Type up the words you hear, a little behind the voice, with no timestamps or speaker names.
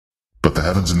But the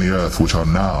heavens and the earth, which are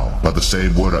now, by the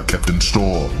same word are kept in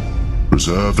store,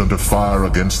 reserved unto fire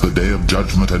against the day of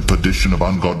judgment and perdition of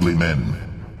ungodly men.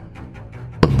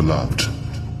 But beloved,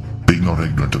 be not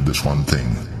ignorant of this one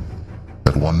thing,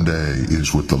 that one day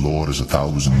is with the Lord as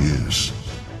 1,000 years,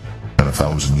 and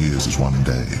 1,000 years is one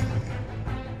day.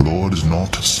 The Lord is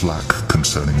not slack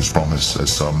concerning his promise,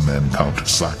 as some men count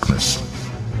slackness,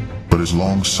 but is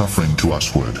long-suffering to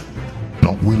usward,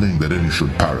 not willing that any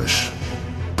should perish,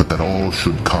 but that all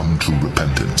should come to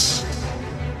repentance.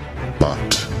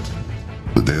 But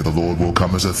the day of the Lord will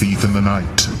come as a thief in the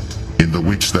night, in the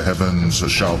which the heavens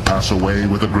shall pass away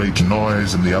with a great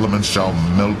noise, and the elements shall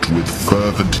melt with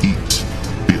fervent heat.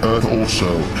 The earth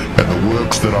also, and the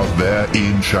works that are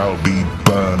therein, shall be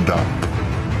burned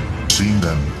up. Seeing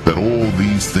then that all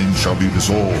these things shall be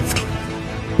dissolved,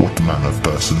 what manner of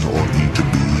persons ought ye to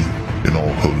be in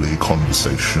all holy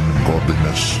conversation and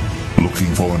godliness,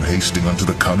 looking for and hasting unto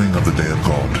the coming of the day of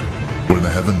God, when the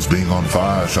heavens being on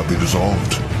fire shall be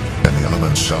dissolved, and the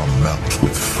elements shall melt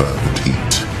with fervent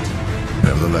heat.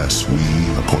 Nevertheless, we,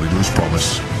 according to his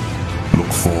promise, look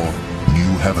for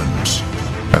new heavens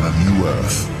and a new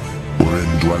earth,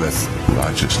 wherein dwelleth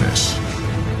righteousness.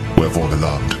 Wherefore,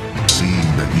 beloved, seeing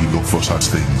that ye look for such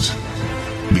things,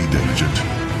 be diligent,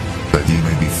 that ye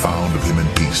may be found of him in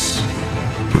peace,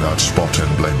 without spot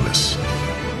and blameless.